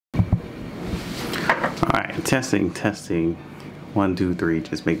Alright, testing. 1, 2, 3.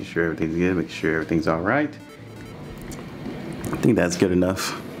 Just making sure everything's good, making sure everything's alright. I think that's good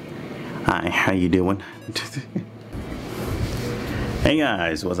enough. Hi, how you doing? Hey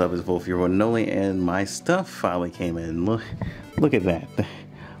guys, what's up? It's Wolf, your one and only, and my stuff finally came in. Look at that.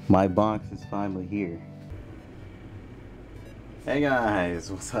 My box is finally here. Hey guys,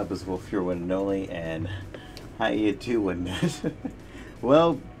 what's up? It's Wolf, your one and only, and how you doing?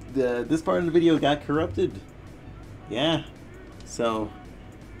 Well, this part of the video got corrupted. Yeah. So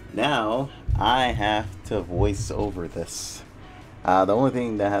now I have to voice over this. The only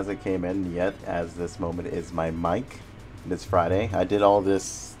thing that hasn't came in yet as this moment is my mic. It's Friday. I did all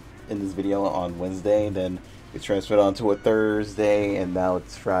this in this video on Wednesday, then it transferred onto a Thursday, and now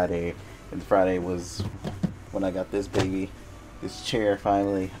it's Friday. And Friday was when I got this baby, this chair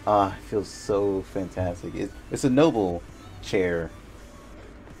finally. Ah, it feels so fantastic. It's a Noble chair.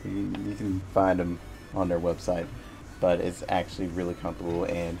 You can find them on their website, but it's actually really comfortable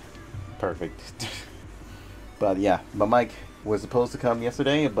and perfect. But yeah, my mic was supposed to come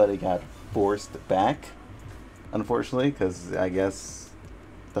yesterday, but it got forced back, unfortunately, because I guess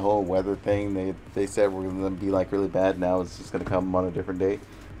the whole weather thing, they said we're going to be like really bad. Now it's just going to come on a different day.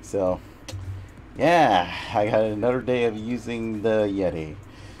 So yeah, I got another day of using the Yeti.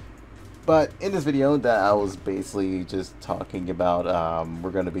 But in this video that I was basically just talking about, we're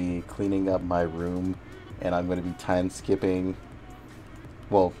going to be cleaning up my room, and I'm going to be time skipping,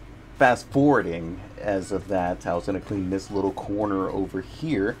 well, fast forwarding as of that. I was going to clean this little corner over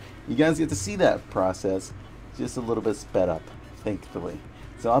here. You guys get to see that process just a little bit sped up, thankfully.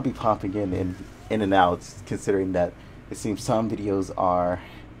 So I'll be popping in and out, considering that it seems some videos are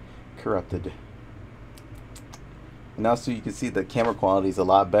corrupted. And also you can see the camera quality is a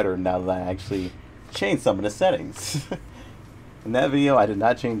lot better now that I actually changed some of the settings. In that video I did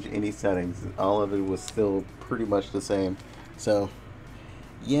not change any settings. All of it was still pretty much the same. So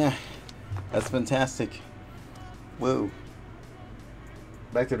yeah, that's fantastic. Whoa.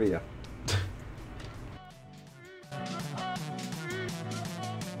 Back to the video.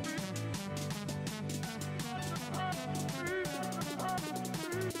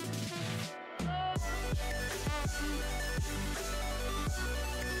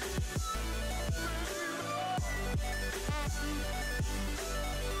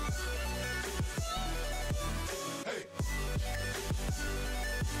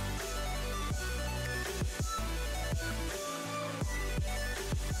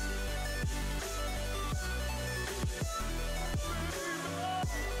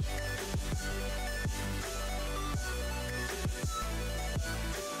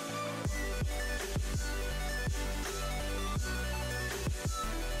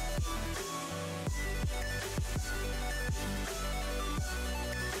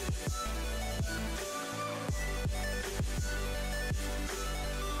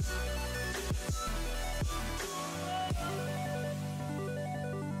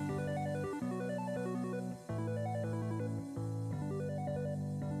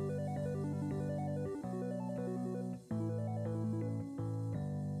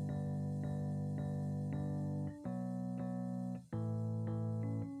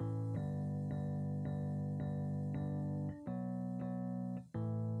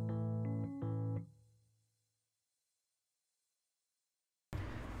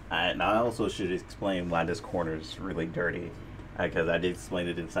 Now I also should explain why this corner is really dirty, because I did explain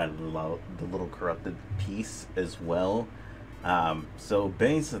it inside of the little corrupted piece as well. So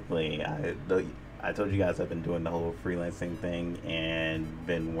basically, I told you guys I've been doing the whole freelancing thing and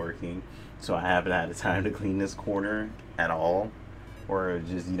been working, so I haven't had the time to clean this corner at all, or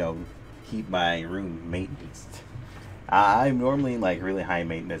just, you know, keep my room maintenance. I'm normally like really high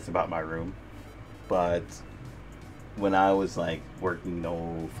maintenance about my room, but when I was like working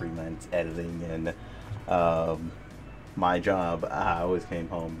no freelance editing and my job, I always came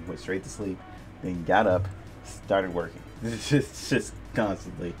home, went straight to sleep, then got up, started working. just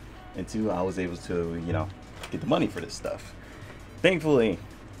constantly until I was able to, you know, get the money for this stuff. Thankfully,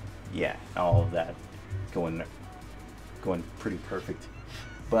 yeah, all of that going pretty perfect.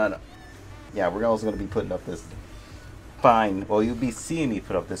 But yeah, we're also going to be putting up this fine, well, you'll be seeing me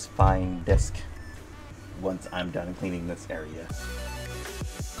put up this fine desk once I'm done cleaning this area.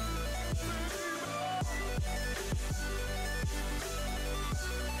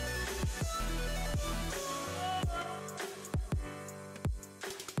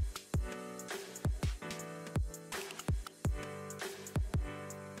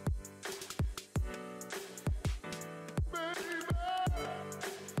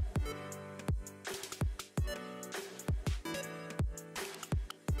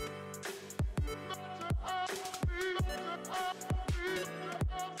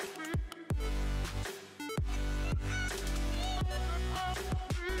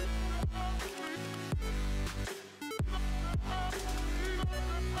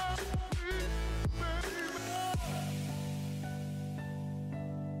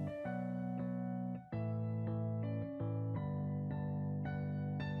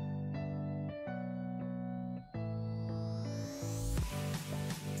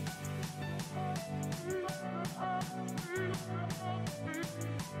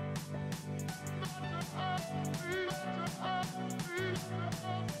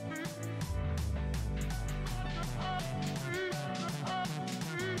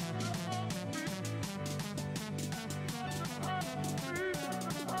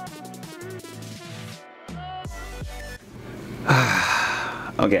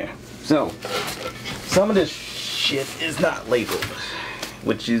 Okay, so some of this shit is not labeled,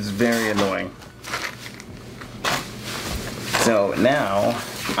 which is very annoying. So now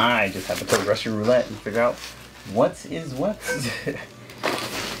I just have to play Russian roulette and figure out what is what.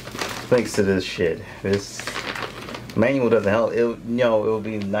 Thanks to this shit. This manual doesn't help. It would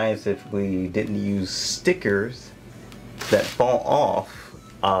be nice if we didn't use stickers that fall off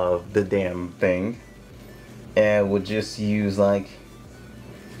of the damn thing and would just use like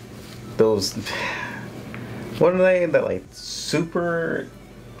those, what are they, that like super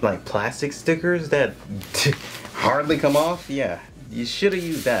like plastic stickers that hardly come off. Yeah, you should have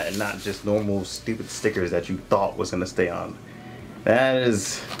used that and not just normal stupid stickers that you thought was gonna stay on. That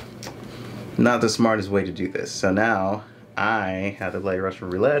is not the smartest way to do this. So now I have to play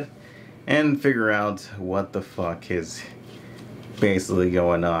Russian roulette and figure out what the fuck is basically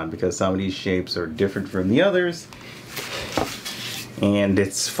going on, because some of these shapes are different from the others and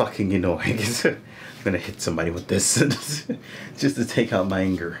it's fucking annoying. I'm gonna hit somebody with this just to take out my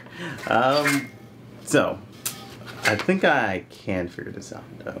anger. So I think I can figure this out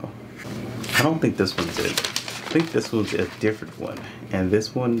though. I don't think this one's it. I think this one's a different one, and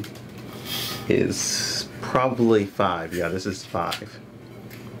this one is probably 5. Yeah, this is 5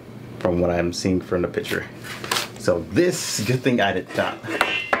 from what I'm seeing from the picture. So this, good thing I did not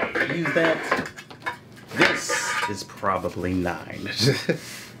use that. This is probably 9.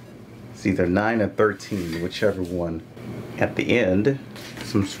 It's either 9 or 13, whichever one. At the end,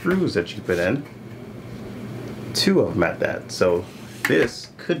 some screws that you put in. 2 of them at that. So this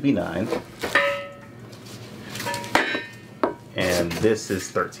could be 9. And this is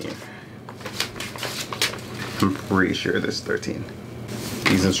 13. I'm pretty sure this is 13.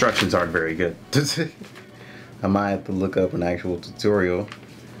 These instructions aren't very good. I might have to look up an actual tutorial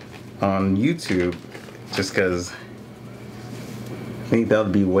on YouTube, just because I think that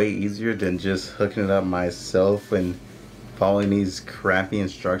would be way easier than just hooking it up myself and following these crappy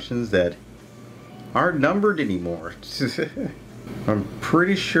instructions that aren't numbered anymore. I'm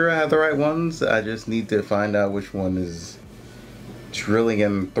pretty sure I have the right ones. I just need to find out which one is drilling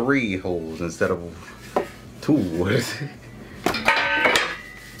in 3 holes instead of 2.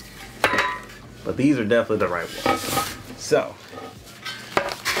 But these are definitely the right ones. So,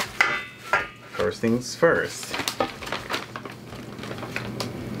 first things first.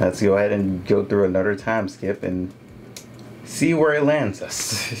 Let's go ahead and go through another time skip and see where it lands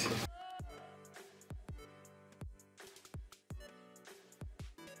us.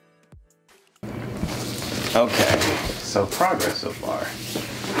 Okay, so progress so far.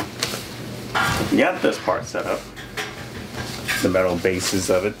 Got this part set up. The metal bases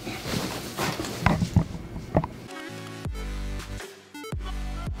of it.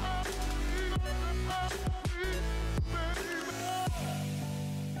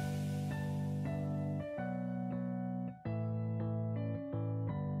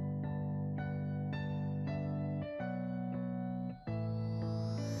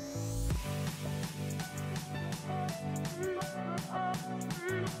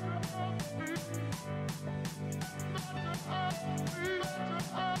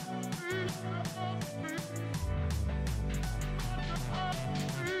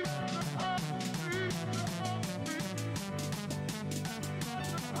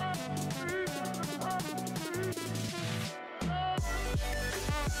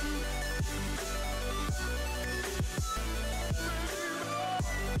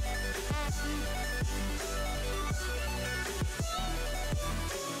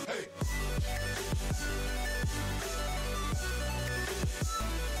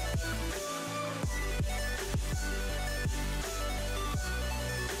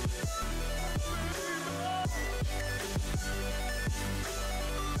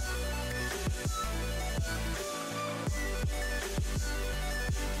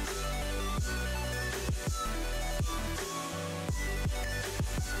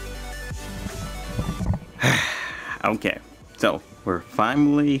 Okay, so we're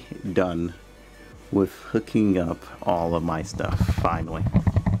finally done with hooking up all of my stuff. Finally,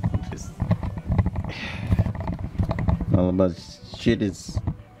 just all of my shit is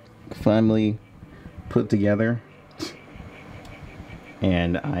finally put together,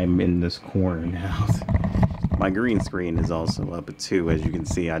 and I'm in this corner now. My green screen is also up too, as you can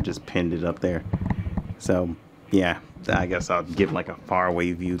see. I just pinned it up there. So yeah, I guess I'll give like a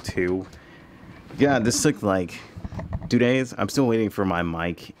faraway view too. Yeah, this took like 2 days. I'm still waiting for my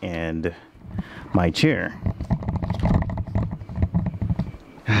mic and my chair.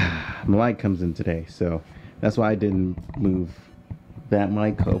 My mic comes in today, so that's why I didn't move that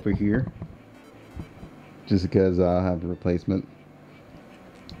mic over here, just because I'll have a replacement.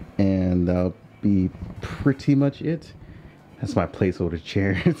 and that'll be pretty much it. That's my placeholder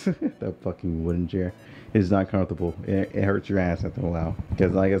chair. That fucking wooden chair is not comfortable. It hurts your ass after a while.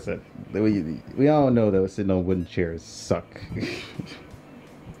 Because like I said, we all know that sitting on wooden chairs suck.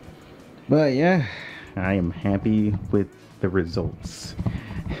 But yeah, I am happy with the results.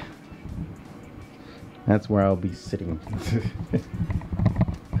 That's where I'll be sitting.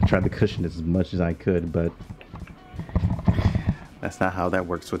 I tried to cushion it as much as I could, but that's not how that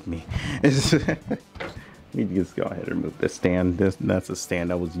works with me. Need to just go ahead and remove this stand. That's a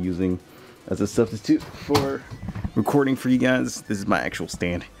stand I was using as a substitute for recording for you guys. This is my actual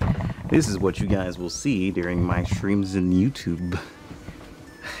stand. This is what you guys will see during my streams in YouTube.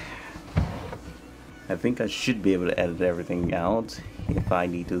 I think I should be able to edit everything out. If I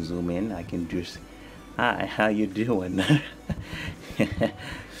need to zoom in, I can just, hi, how you doing?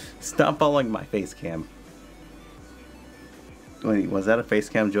 Stop following my face cam. Wait, was that a face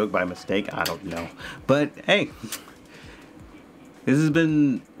cam joke by mistake? I don't know. But hey, this has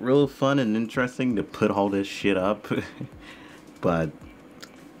been real fun and interesting to put all this shit up. But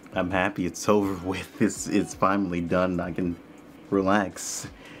I'm happy it's over with. It's finally done. I can relax.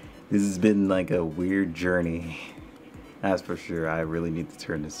 This has been like a weird journey. That's for sure. I really need to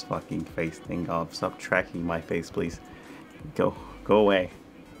turn this fucking face thing off. Stop tracking my face, please. Go away.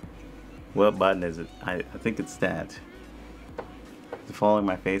 What button is it? I think it's that. Following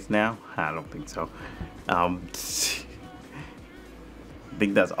my face now? I don't think so. I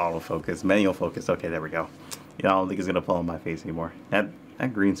think that's autofocus, manual focus. Okay, there we go. Yeah, I don't think it's gonna follow my face anymore. That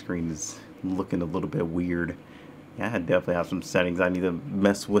green screen is looking a little bit weird. Yeah, I definitely have some settings I need to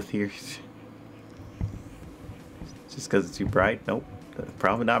mess with here. Just because it's too bright? Nope,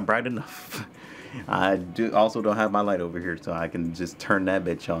 probably not bright enough. I also don't have my light over here, so I can just turn that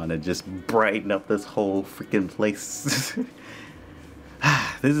bitch on and just brighten up this whole freaking place.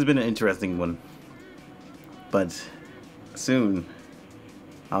 This has been an interesting one, but soon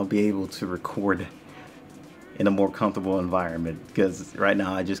I'll be able to record in a more comfortable environment, because right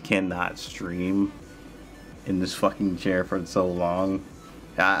now I just cannot stream in this fucking chair for so long.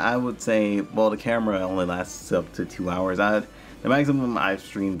 I would say, well, the camera only lasts up to 2 hours. The maximum I've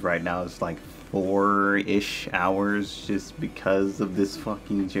streamed right now is like 4-ish hours, just because of this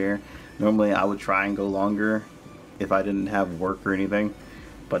fucking chair. Normally I would try and go longer if I didn't have work or anything.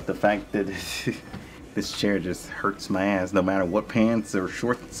 But the fact that this chair just hurts my ass, no matter what pants or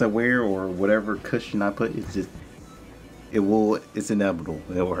shorts I wear or whatever cushion I put, it's inevitable.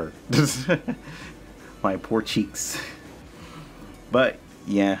 It will hurt. My poor cheeks. But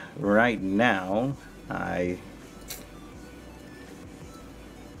yeah, right now I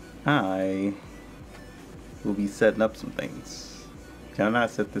will be setting up some things. Can I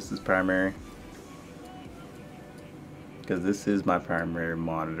not set this as primary? Because this is my primary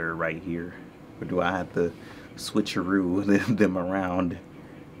monitor right here. Or do I have to switcheroo them around?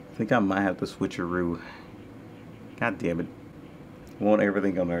 I think I might have to switcheroo. God damn it. I want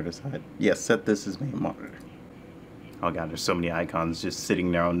everything on the other side. Yes, set this as main monitor. Oh god, there's so many icons just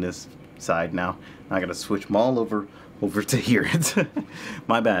sitting there on this side now. I gotta switch them all over to here.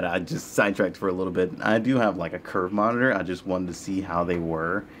 My bad, I just sidetracked for a little bit. I do have like a curved monitor. I just wanted to see how they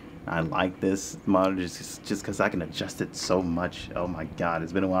were. I like this monitor just because I can adjust it so much. Oh my god,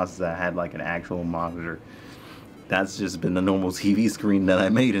 it's been a while since I had like an actual monitor. That's just been the normal TV screen that I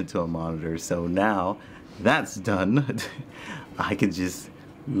made into a monitor. So now that's done, I can just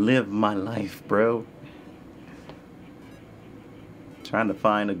live my life, bro. Trying to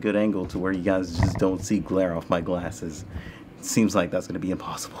find a good angle to where you guys just don't see glare off my glasses. It seems like that's going to be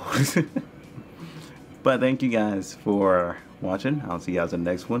impossible. But thank you guys for watching. I'll see you guys in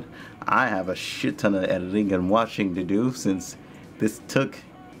the next one. I have a shit ton of editing and watching to do, since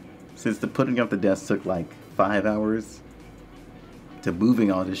the putting up the desk took like 5 hours. To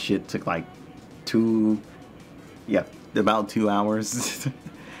moving all this shit took like about 2 hours.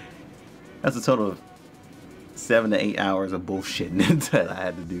 That's a total of 7 to 8 hours of bullshit that I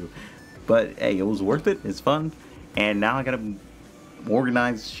had to do. But hey, it was worth it. It's fun. And now I gotta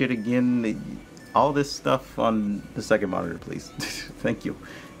organize shit again. All this stuff on the second monitor, please. Thank you.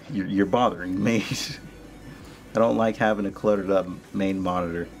 You're bothering me. I don't like having a cluttered up main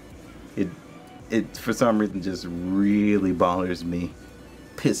monitor. It for some reason just really bothers me.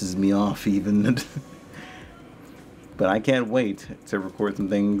 Pisses me off even. But I can't wait to record some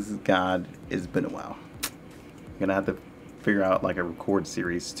things. God, it's been a while. I'm gonna have to figure out like a record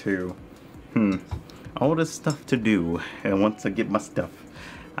series too. All this stuff to do, and once I get my stuff,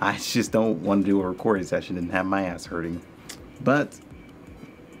 I just don't want to do a recording session and have my ass hurting. But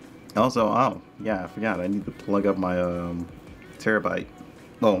also, oh yeah, I forgot, I need to plug up my terabyte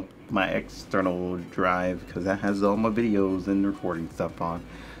well, my external drive, because that has all my videos and recording stuff on.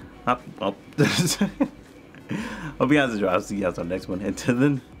 Well, I'll be honest with you, I'll see you guys on the next one. Until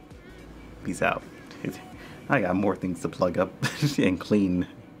then, peace out. I got more things to plug up and clean.